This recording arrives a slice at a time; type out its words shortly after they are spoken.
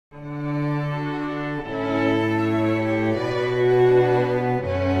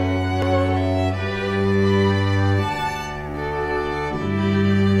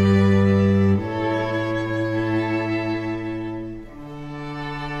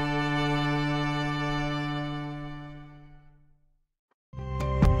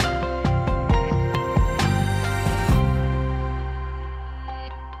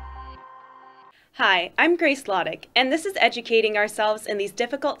Hi, I'm Grace Laudick, and this is Educating Ourselves in These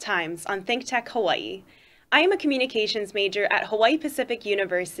Difficult Times on ThinkTech Hawaii. I am a communications major at Hawaii Pacific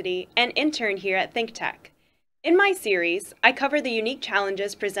University and intern here at ThinkTech. In my series, I cover the unique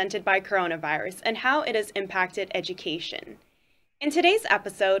challenges presented by coronavirus and how it has impacted education. In today's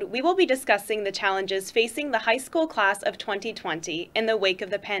episode, we will be discussing the challenges facing the high school class of 2020 in the wake of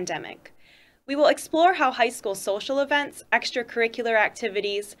the pandemic. We will explore how high school social events, extracurricular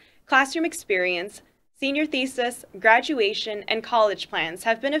activities, classroom experience, senior thesis, graduation, and college plans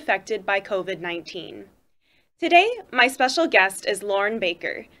have been affected by COVID-19. Today, my special guest is Lauren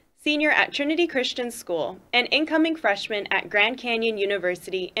Baker, senior at Trinity Christian School and incoming freshman at Grand Canyon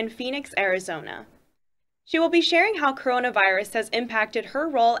University in Phoenix, Arizona. She will be sharing how coronavirus has impacted her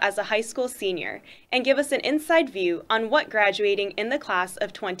role as a high school senior and give us an inside view on what graduating in the class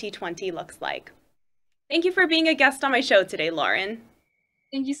of 2020 looks like. Thank you for being a guest on my show today, Lauren.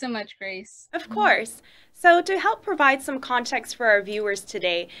 Thank you so much, Grace. Of course. So to help provide some context for our viewers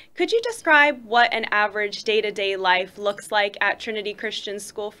today, could you describe what an average day-to-day life looks like at Trinity Christian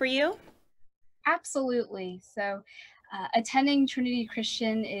School for you? Absolutely. Attending Trinity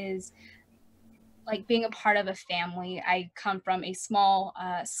Christian is like being a part of a family. I come from a small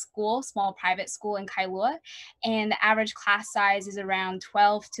small private school in Kailua, and the average class size is around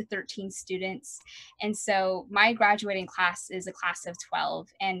 12 to 13 students. And so my graduating class is a class of 12.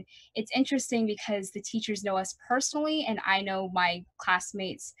 And it's interesting because the teachers know us personally, and I know my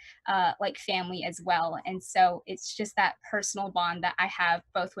classmates like family as well. And so it's just that personal bond that I have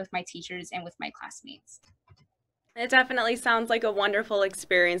both with my teachers and with my classmates. It definitely sounds like a wonderful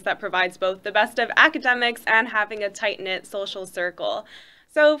experience that provides both the best of academics and having a tight-knit social circle.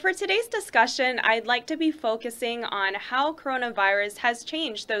 So for today's discussion, I'd like to be focusing on how coronavirus has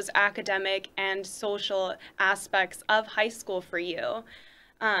changed those academic and social aspects of high school for you.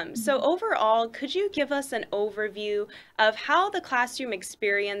 So overall, could you give us an overview of how the classroom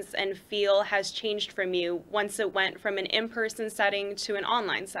experience and feel has changed from you once it went from an in-person setting to an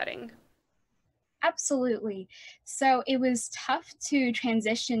online setting? Absolutely. So it was tough to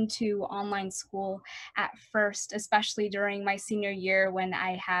transition to online school at first, especially during my senior year when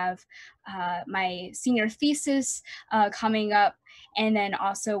I have my senior thesis coming up, and then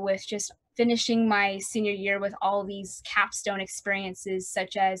also with just finishing my senior year with all these capstone experiences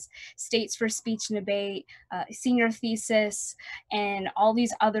such as states for speech and debate, senior thesis, and all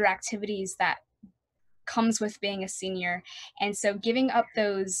these other activities that comes with being a senior. And so giving up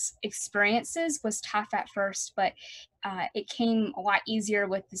those experiences was tough at first, but it came a lot easier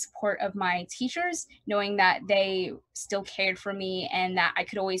with the support of my teachers, knowing that they still cared for me and that I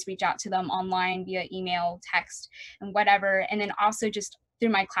could always reach out to them online via email, text, and whatever. And then also just through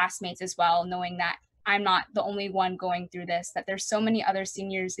my classmates as well, knowing that I'm not the only one going through this, that there's so many other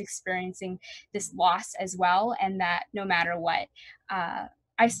seniors experiencing this loss as well, and that no matter what, uh,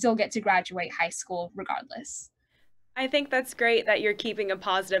 I still get to graduate high school regardless. I think that's great that you're keeping a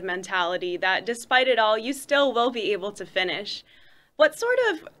positive mentality, that despite it all, you still will be able to finish. What sort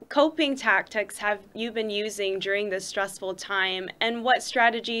of coping tactics have you been using during this stressful time, and what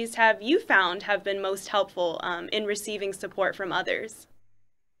strategies have you found have been most helpful in receiving support from others?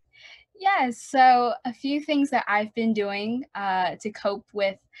 Yes, so a few things that I've been doing to cope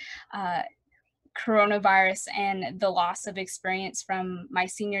with uh, coronavirus and the loss of experience from my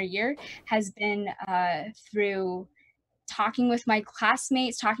senior year has been through talking with my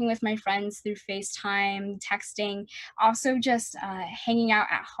classmates, talking with my friends through FaceTime, texting. Also, just hanging out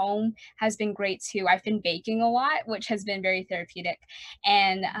at home has been great too. I've been baking a lot, which has been very therapeutic.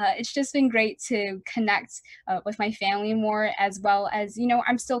 And it's just been great to connect with my family more, as well as,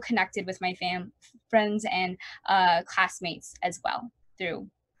 I'm still connected with my friends and classmates as well through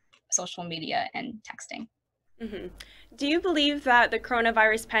social media and texting. hmm Do you believe that the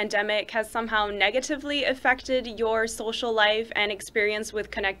coronavirus pandemic has somehow negatively affected your social life and experience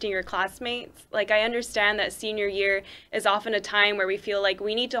with connecting your classmates? Like, I understand that senior year is often a time where we feel like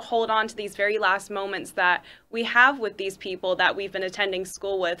we need to hold on to these very last moments that we have with these people that we've been attending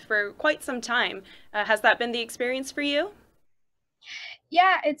school with for quite some time. Has that been the experience for you?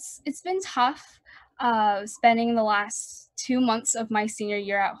 Yeah, it's been tough spending the last 2 months of my senior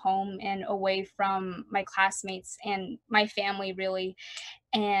year at home and away from my classmates and my family, really.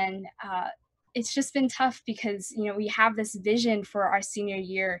 And it's just been tough because we have this vision for our senior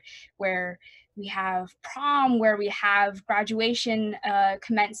year where we have prom, where we have graduation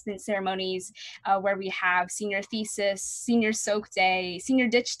commencement ceremonies, where we have senior thesis, senior soak day, senior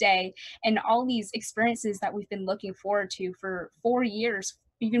ditch day, and all these experiences that we've been looking forward to for 4 years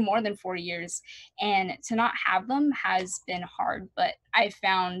even more than 4 years, and to not have them has been hard. But I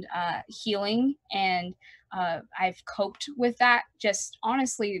found healing, and I've coped with that. Just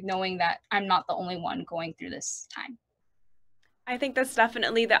honestly knowing that I'm not the only one going through this time. I think that's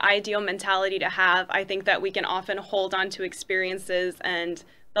definitely the ideal mentality to have. I think that we can often hold on to experiences and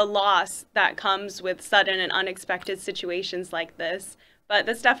the loss that comes with sudden and unexpected situations like this. But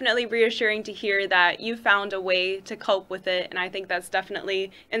that's definitely reassuring to hear that you found a way to cope with it. And I think that's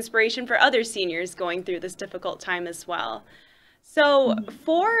definitely inspiration for other seniors going through this difficult time as well. So, Mhm.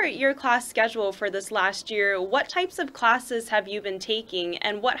 for your class schedule for this last year, what types of classes have you been taking,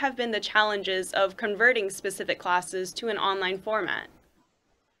 and what have been the challenges of converting specific classes to an online format?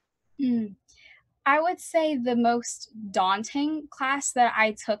 Mm. I would say the most daunting class that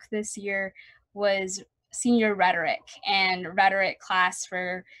I took this year was senior rhetoric. And rhetoric class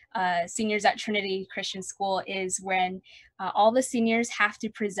for seniors at Trinity Christian School is when all the seniors have to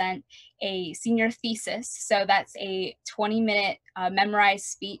present a senior thesis. So that's a 20-minute memorized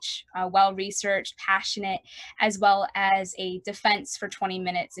speech, well researched, passionate, as well as a defense for 20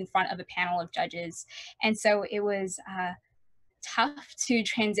 minutes in front of a panel of judges. And so it was tough to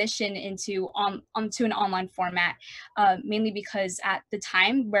transition into onto an online format, mainly because at the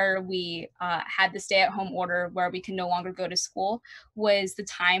time where we had the stay-at-home order, where we can no longer go to school, was the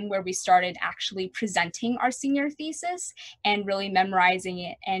time where we started actually presenting our senior thesis and really memorizing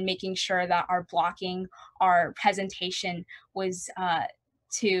it and making sure that our blocking, our presentation was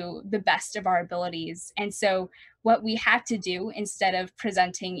to the best of our abilities. And so what we had to do, instead of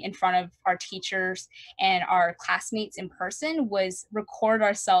presenting in front of our teachers and our classmates in person, was record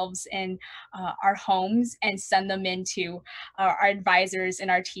ourselves in our homes and send them into our advisors and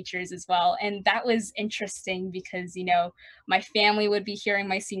our teachers as well. And that was interesting because, my family would be hearing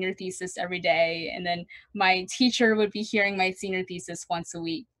my senior thesis every day, and then my teacher would be hearing my senior thesis once a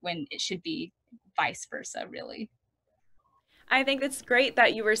week when it should be vice versa, really. I think it's great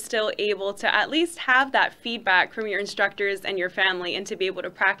that you were still able to at least have that feedback from your instructors and your family and to be able to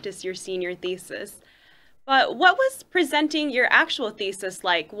practice your senior thesis. But what was presenting your actual thesis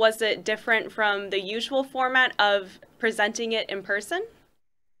like? Was it different from the usual format of presenting it in person?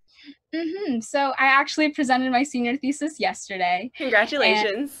 So I actually presented my senior thesis yesterday, and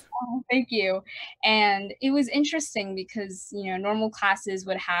Congratulations. oh, thank you. And it was interesting because, normal classes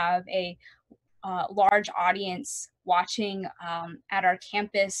would have a large audience watching at our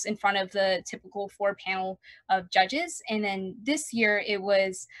campus in front of the typical four panel of judges. And then this year it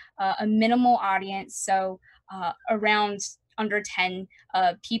was a minimal audience, so around under 10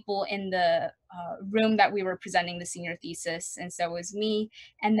 people in the room that we were presenting the senior thesis. And so it was me,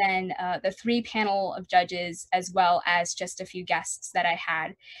 and then the three panel of judges, as well as just a few guests that I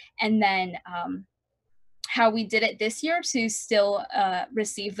had. And then how we did it this year to still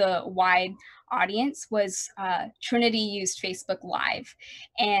receive the wide audience was Trinity used Facebook Live.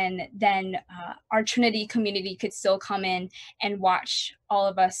 And then our Trinity community could still come in and watch all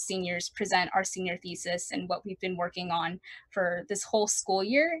of us seniors present our senior thesis and what we've been working on for this whole school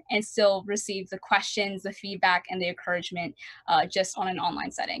year, and still receive the questions, the feedback, and the encouragement just on an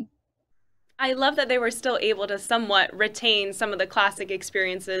online setting. I love that they were still able to somewhat retain some of the classic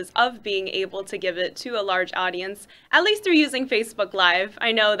experiences of being able to give it to a large audience, at least through using Facebook Live.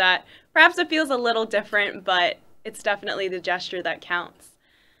 I know that perhaps it feels a little different, but it's definitely the gesture that counts.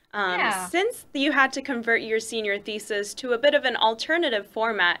 Yeah. Since you had to convert your senior thesis to a bit of an alternative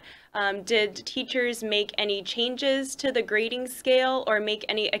format, did teachers make any changes to the grading scale or make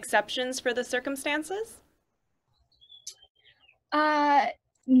any exceptions for the circumstances? Uh,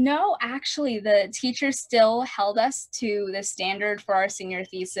 no, actually, the teacher still held us to the standard for our senior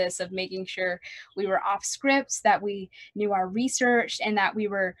thesis of making sure we were off script, that we knew our research, and that we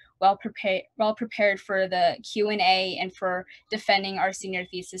were well prepared for the Q&A and for defending our senior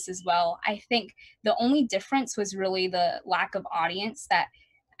thesis as well. I think the only difference was really the lack of audience that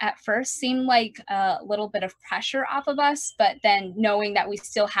at first seemed like a little bit of pressure off of us, but then knowing that we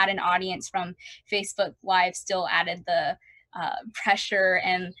still had an audience from Facebook Live still added the pressure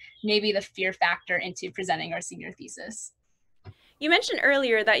and maybe the fear factor into presenting our senior thesis. You mentioned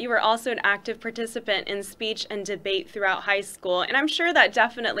earlier that you were also an active participant in speech and debate throughout high school, and I'm sure that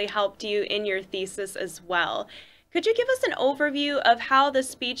definitely helped you in your thesis as well. Could you give us an overview of how the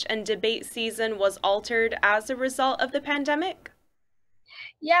speech and debate season was altered as a result of the pandemic?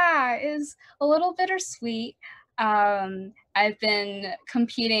 Yeah, it was a little bittersweet. I've been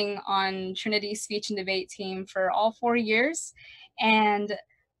competing on Trinity's speech and debate team for all 4 years. And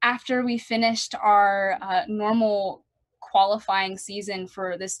after we finished our normal qualifying season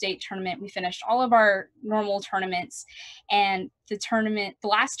for the state tournament. We finished all of our normal tournaments, and the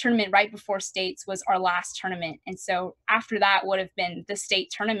last tournament right before states was our last tournament. And so after that would have been the state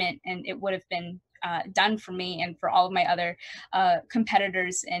tournament, and it would have been done for me and for all of my other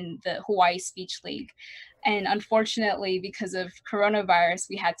competitors in the Hawaii Speech League. And unfortunately, because of coronavirus,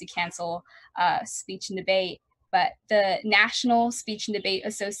 we had to cancel speech and debate. But the National Speech and Debate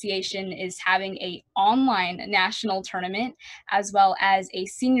Association is having an online national tournament, as well as a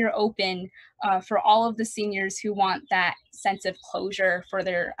senior open for all of the seniors who want that sense of closure for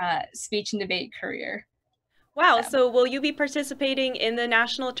their speech and debate career. Wow, so will you be participating in the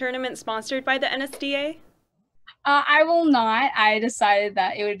national tournament sponsored by the NSDA? I will not. I decided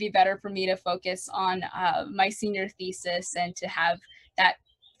that it would be better for me to focus on my senior thesis and to have that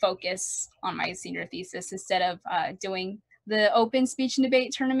focus on my senior thesis instead of doing the open speech and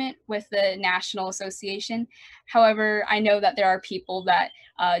debate tournament with the National Association. However, I know that there are people that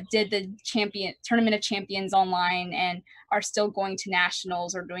did the Tournament of Champions online and are still going to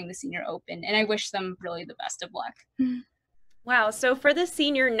nationals or doing the senior open, and I wish them really the best of luck. Wow, so for the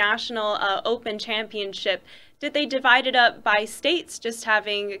senior national open championship, did they divide it up by states, just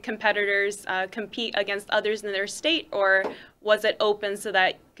having competitors compete against others in their state, or was it open so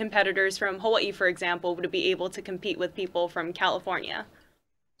that competitors from Hawaii, for example, would be able to compete with people from California?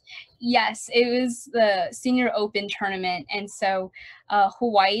 Yes, it was the senior open tournament, and so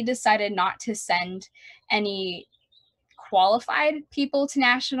Hawaii decided not to send any qualified people to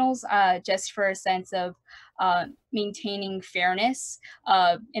nationals just for a sense of maintaining fairness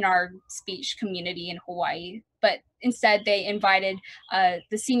in our speech community in Hawaii. But instead, they invited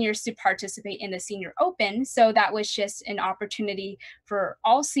the seniors to participate in the Senior Open. So that was just an opportunity for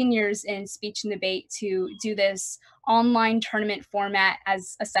all seniors in speech and debate to do this online tournament format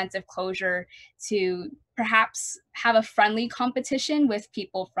as a sense of closure, to perhaps have a friendly competition with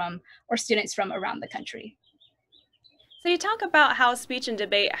people from or students from around the country. So you talk about how speech and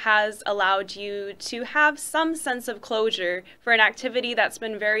debate has allowed you to have some sense of closure for an activity that's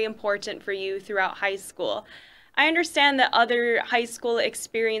been very important for you throughout high school. I understand that other high school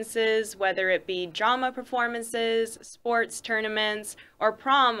experiences, whether it be drama performances, sports tournaments, or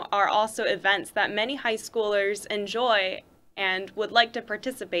prom, are also events that many high schoolers enjoy and would like to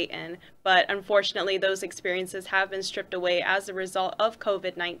participate in, but unfortunately those experiences have been stripped away as a result of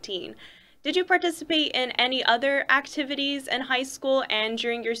COVID-19. Did you participate in any other activities in high school and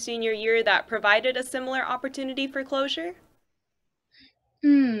during your senior year that provided a similar opportunity for closure?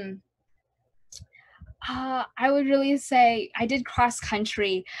 I would really say I did cross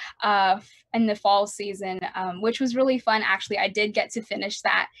country in the fall season, which was really fun. Actually, I did get to finish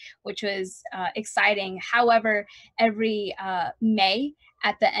that, which was exciting. However, every May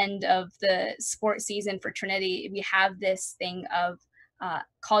at the end of the sport season for Trinity, we have this thing of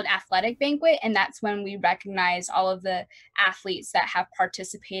called Athletic Banquet, and that's when we recognize all of the athletes that have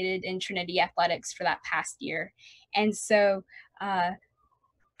participated in Trinity athletics for that past year. And so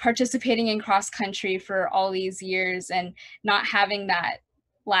participating in cross country for all these years and not having that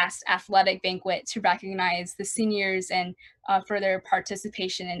last athletic banquet to recognize the seniors and for their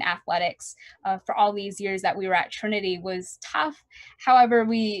participation in athletics for all these years that we were at Trinity was tough. However,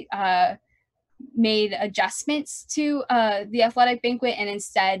 we made adjustments to the athletic banquet, and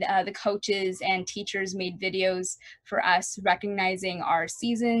instead the coaches and teachers made videos for us recognizing our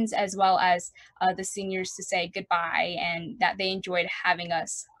seasons, as well as the seniors to say goodbye and that they enjoyed having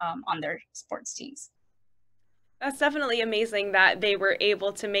us on their sports teams. That's definitely amazing that they were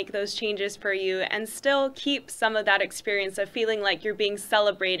able to make those changes for you and still keep some of that experience of feeling like you're being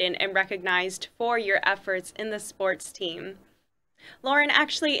celebrated and recognized for your efforts in the sports team. Lauren,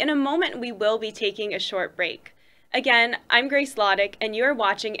 actually, in a moment, we will be taking a short break. Again, I'm Grace Laudick, and you're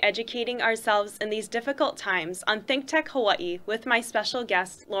watching Educating Ourselves in These Difficult Times on ThinkTech Hawaii with my special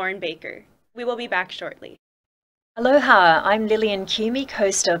guest, Lauren Baker. We will be back shortly. Aloha, I'm Lillian Cumic,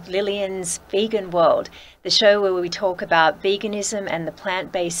 host of Lillian's Vegan World, the show where we talk about veganism and the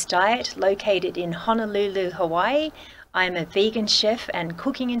plant-based diet, located in Honolulu, Hawaii. I'm a vegan chef and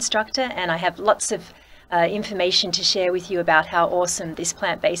cooking instructor, and I have lots of information to share with you about how awesome this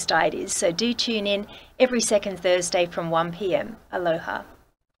plant-based diet is. So do tune in every second Thursday from 1 p.m. Aloha.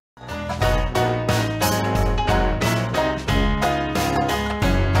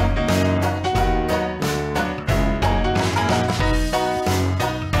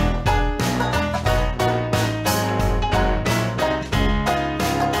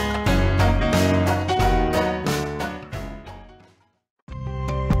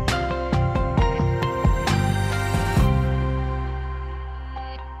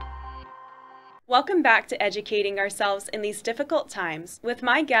 Welcome back to Educating Ourselves in These Difficult Times with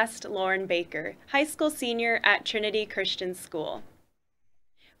my guest, Lauren Baker, high school senior at Trinity Christian School.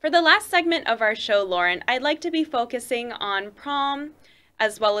 For the last segment of our show, Lauren, I'd like to be focusing on prom,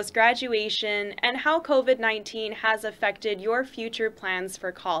 as well as graduation, and how COVID-19 has affected your future plans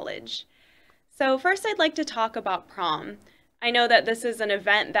for college. So first, I'd like to talk about prom. I know that this is an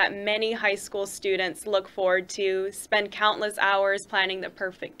event that many high school students look forward to, spend countless hours planning the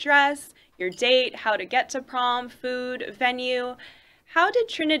perfect dress, your date, how to get to prom, food, venue. How did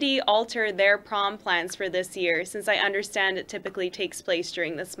Trinity alter their prom plans for this year, since I understand it typically takes place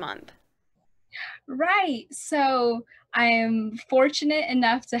during this month? Right. So I am fortunate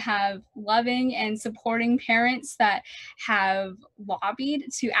enough to have loving and supporting parents that have lobbied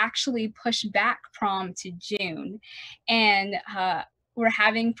to actually push back prom to June. And we're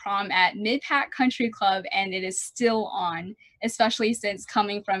having prom at Mid-Pac Country Club, and it is still on, especially since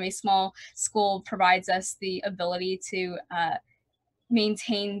coming from a small school provides us the ability to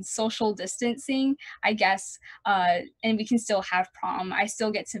maintain social distancing, I guess, and we can still have prom. I still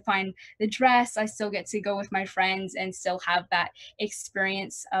get to find the dress, I still get to go with my friends and still have that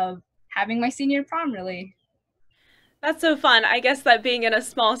experience of having my senior prom, really. That's so fun. I guess that being in a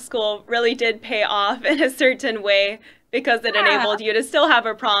small school really did pay off in a certain way because it Yeah, enabled you to still have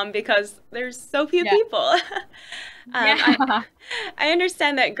a prom because there's so few yeah, people. yeah. I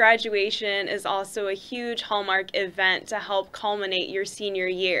understand that graduation is also a huge hallmark event to help culminate your senior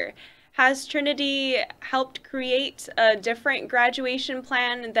year. Has Trinity helped create a different graduation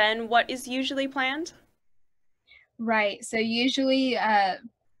plan than what is usually planned? Right. So usually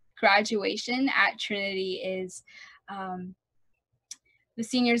graduation at Trinity is um, the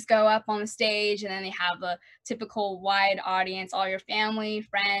seniors go up on the stage and then they have a typical wide audience. All your family,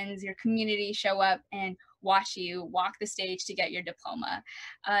 friends, your community show up and watch you walk the stage to get your diploma.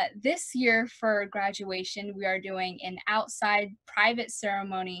 This year for graduation, we are doing an outside private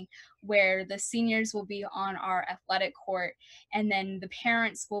ceremony where the seniors will be on our athletic court and then the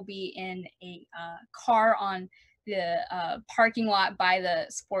parents will be in a car on the parking lot by the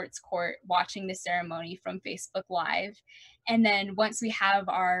sports court watching the ceremony from Facebook Live. And then once we have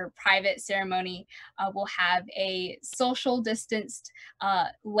our private ceremony, we'll have a social distanced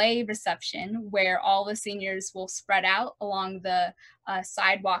lay reception where all the seniors will spread out along the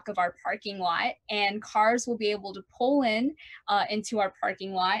sidewalk of our parking lot, and cars will be able to pull in into our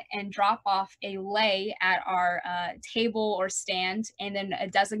parking lot and drop off a lay at our table or stand, and then a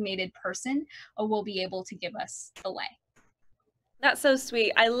designated person will be able to give us the lay. That's so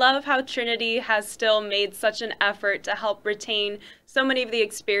sweet. I love how Trinity has still made such an effort to help retain so many of the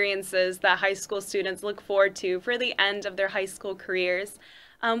experiences that high school students look forward to for the end of their high school careers.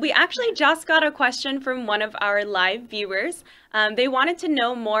 We actually just got a question from one of our live viewers. They wanted to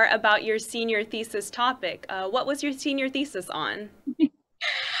know more about your senior thesis topic. What was your senior thesis on?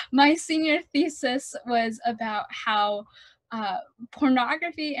 My senior thesis was about how uh,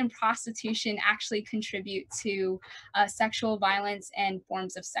 pornography and prostitution actually contribute to sexual violence and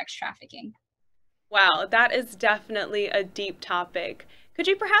forms of sex trafficking. Wow, that is definitely a deep topic. Could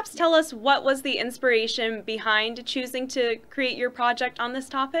you perhaps tell us what was the inspiration behind choosing to create your project on this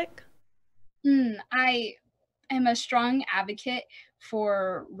topic? I am a strong advocate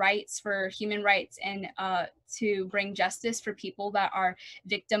for rights, for human rights, and to bring justice for people that are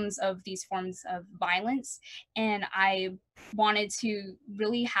victims of these forms of violence. And I wanted to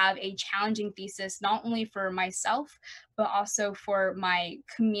really have a challenging thesis, not only for myself, but also for my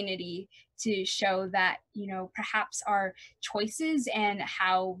community to show that, perhaps our choices and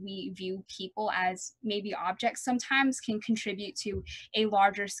how we view people as maybe objects sometimes can contribute to a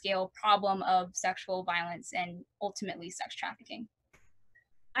larger scale problem of sexual violence and ultimately sex trafficking.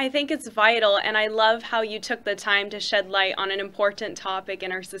 I think it's vital, and I love how you took the time to shed light on an important topic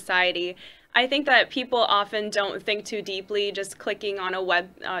in our society. I think that people often don't think too deeply, just clicking on a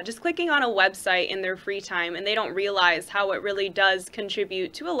website in their free time, and they don't realize how it really does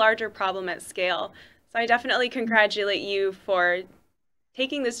contribute to a larger problem at scale. So I definitely congratulate you for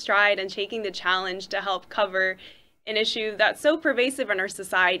taking the stride and taking the challenge to help cover an issue that's so pervasive in our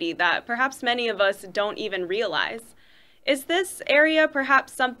society that perhaps many of us don't even realize. Is this area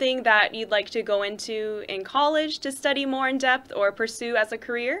perhaps something that you'd like to go into in college to study more in depth or pursue as a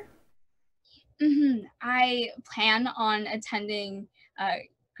career? I plan on attending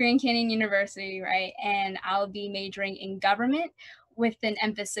Grand Canyon University, right? And I'll be majoring in government with an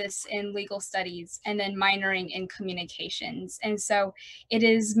emphasis in legal studies and then minoring in communications. And so it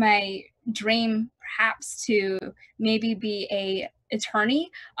is my dream perhaps to maybe be a attorney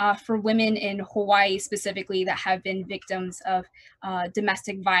for women in Hawaii specifically that have been victims of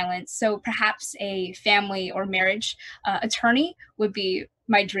domestic violence. So perhaps a family or marriage attorney would be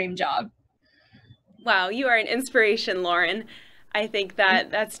my dream job. Wow, you are an inspiration, Lauren. I think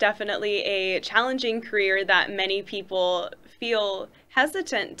that that's definitely a challenging career that many people feel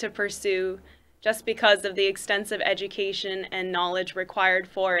hesitant to pursue just because of the extensive education and knowledge required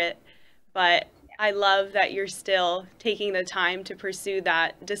for it. But I love that you're still taking the time to pursue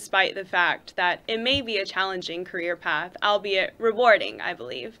that despite the fact that it may be a challenging career path, albeit rewarding, I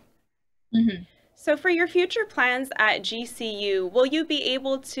believe. Mm-hmm. So for your future plans at GCU, will you be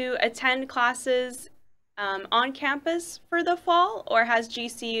able to attend classes on campus for the fall, or has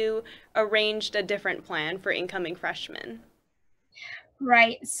GCU arranged a different plan for incoming freshmen?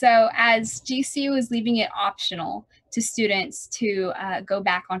 Right. So as GCU is leaving it optional to students to go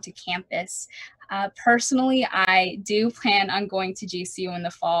back onto campus, personally, I do plan on going to GCU in the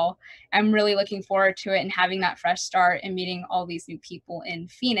fall. I'm really looking forward to it and having that fresh start and meeting all these new people in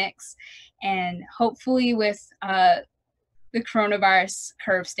Phoenix. And hopefully with the coronavirus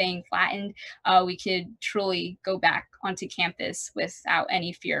curve staying flattened, we could truly go back onto campus without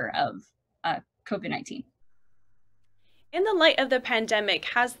any fear of COVID-19. In the light of the pandemic,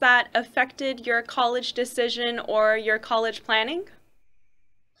 has that affected your college decision or your college planning?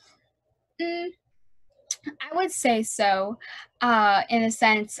 I would say so, in a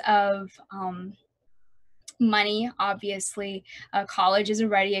sense of money. Obviously, college is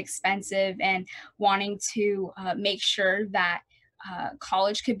already expensive, and wanting to make sure that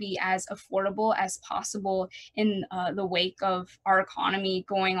college could be as affordable as possible in the wake of our economy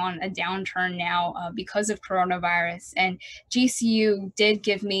going on a downturn now because of coronavirus. And GCU did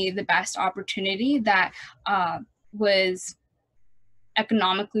give me the best opportunity that was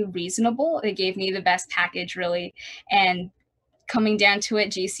economically reasonable. They gave me the best package, really. And coming down to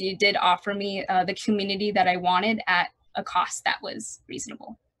it, GCU did offer me the community that I wanted at a cost that was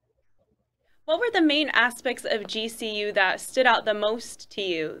reasonable. What were the main aspects of GCU that stood out the most to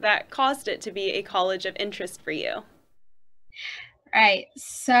you, that caused it to be a college of interest for you? Right.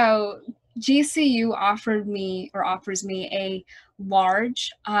 So GCU offered me or offers me a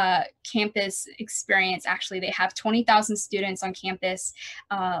large campus experience. Actually, they have 20,000 students on campus,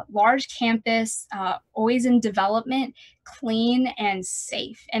 large campus, always in development, clean and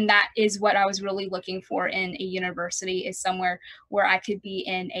safe. And that is what I was really looking for in a university, is somewhere where I could be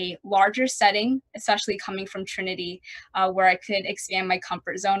in a larger setting, especially coming from Trinity, where I could expand my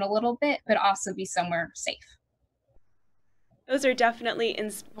comfort zone a little bit, but also be somewhere safe. Those are definitely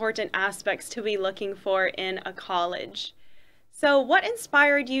important aspects to be looking for in a college. So what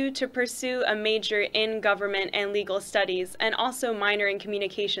inspired you to pursue a major in government and legal studies and also minor in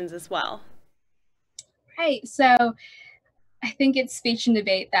communications as well? Right. So I think it's speech and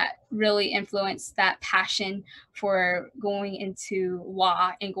debate that really influenced that passion for going into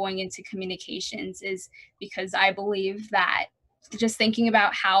law and going into communications, is because I believe that just thinking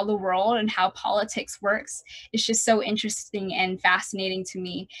about how the world and how politics works is just so interesting and fascinating to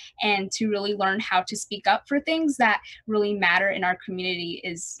me. And to really learn how to speak up for things that really matter in our community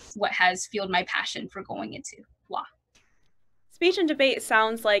is what has fueled my passion for going into law. Speech and debate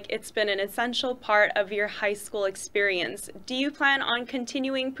sounds like it's been an essential part of your high school experience. Do you plan on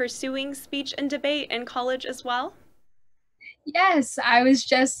continuing pursuing speech and debate in college as well? Yes, I was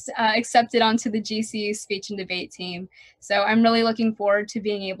just accepted onto the GCU speech and debate team. So I'm really looking forward to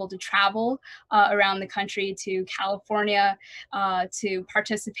being able to travel around the country to California to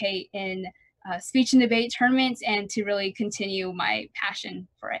participate in speech and debate tournaments and to really continue my passion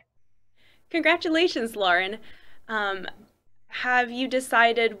for it. Congratulations, Lauren. Have you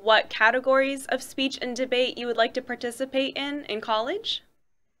decided what categories of speech and debate you would like to participate in college?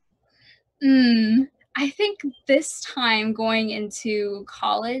 I think this time going into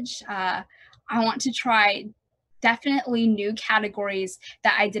college, I want to try definitely new categories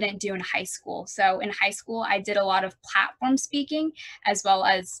that I didn't do in high school. So in high school, I did a lot of platform speaking as well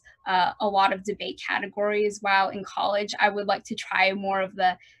as a lot of debate categories. While in college, I would like to try more of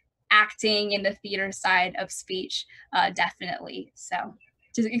the acting and the theater side of speech, definitely. So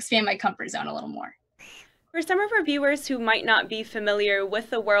to expand my comfort zone a little more. For some of our viewers who might not be familiar with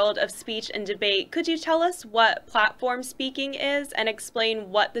the world of speech and debate, could you tell us what platform speaking is and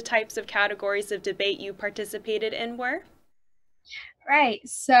explain what the types of categories of debate you participated in were? Right.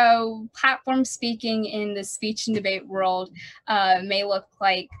 So platform speaking in the speech and debate world may look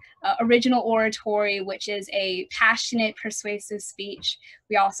like original oratory, which is a passionate, persuasive speech.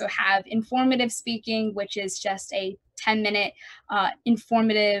 We also have informative speaking, which is just a 10-minute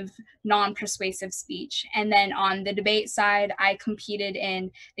informative, non-persuasive speech. And then on the debate side, I competed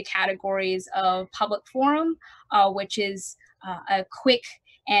in the categories of public forum, which is a quick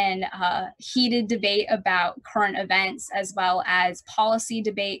and heated debate about current events, as well as policy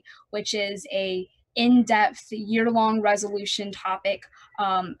debate, which is a in-depth year-long resolution topic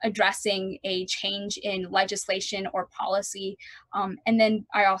addressing a change in legislation or policy. And then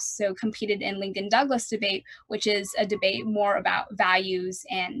I also competed in Lincoln Douglas debate, which is a debate more about values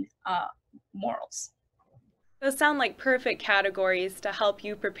and morals. Those sound like perfect categories to help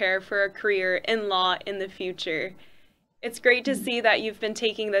you prepare for a career in law in the future. It's great to see that you've been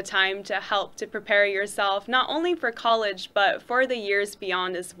taking the time to help to prepare yourself, not only for college, but for the years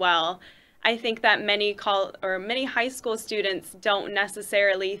beyond as well. I think that many high school students don't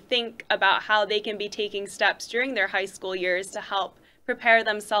necessarily think about how they can be taking steps during their high school years to help prepare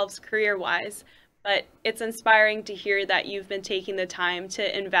themselves career-wise. But it's inspiring to hear that you've been taking the time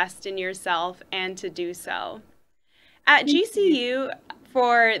to invest in yourself and to do so. At GCU,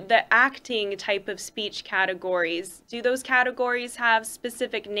 for the acting type of speech categories, do those categories have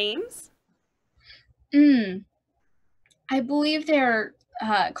specific names? I believe they're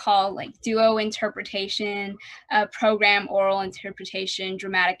called like duo interpretation, program oral interpretation,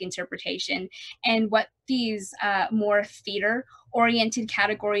 dramatic interpretation. And what these more theater-oriented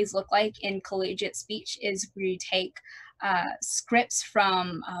categories look like in collegiate speech is where you take scripts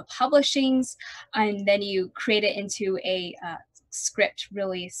from publishings, and then you create it into a script,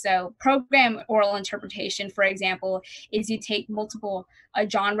 really. So program oral interpretation, for example, is you take multiple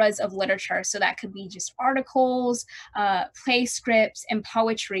genres of literature. So that could be just articles, play scripts, and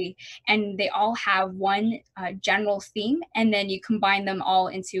poetry, and they all have one general theme, and then you combine them all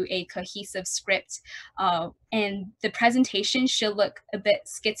into a cohesive script. And the presentation should look a bit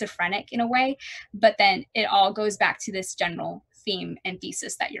schizophrenic in a way, but then it all goes back to this general theme and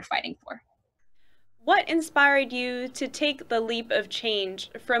thesis that you're fighting for. What inspired you to take the leap of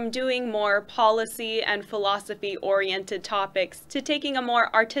change from doing more policy and philosophy-oriented topics to taking a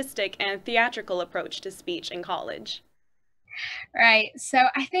more artistic and theatrical approach to speech in college? Right. So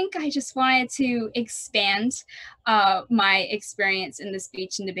I think I just wanted to expand my experience in the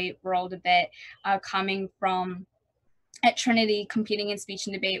speech and debate world a bit, coming from at Trinity. Competing in speech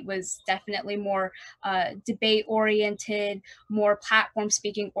and debate was definitely more debate oriented, more platform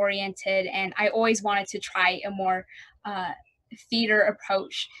speaking oriented, and I always wanted to try a more theater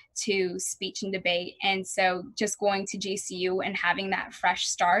approach to speech and debate. And so just going to GCU and having that fresh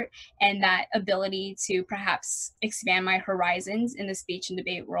start and that ability to perhaps expand my horizons in the speech and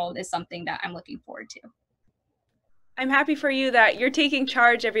debate world is something that I'm looking forward to. I'm happy for you that you're taking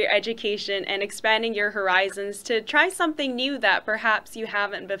charge of your education and expanding your horizons to try something new that perhaps you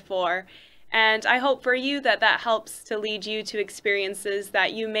haven't before. And I hope for you that that helps to lead you to experiences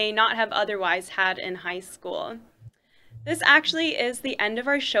that you may not have otherwise had in high school. This actually is the end of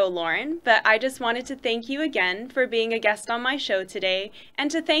our show, Lauren, but I just wanted to thank you again for being a guest on my show today and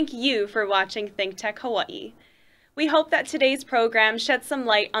to thank you for watching ThinkTech Hawaii. We hope that today's program sheds some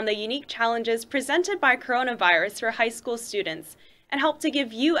light on the unique challenges presented by coronavirus for high school students and help to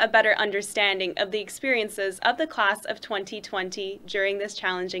give you a better understanding of the experiences of the class of 2020 during this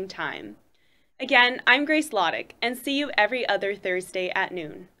challenging time. Again, I'm Grace Laudick, and see you every other Thursday at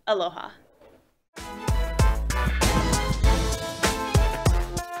noon. Aloha.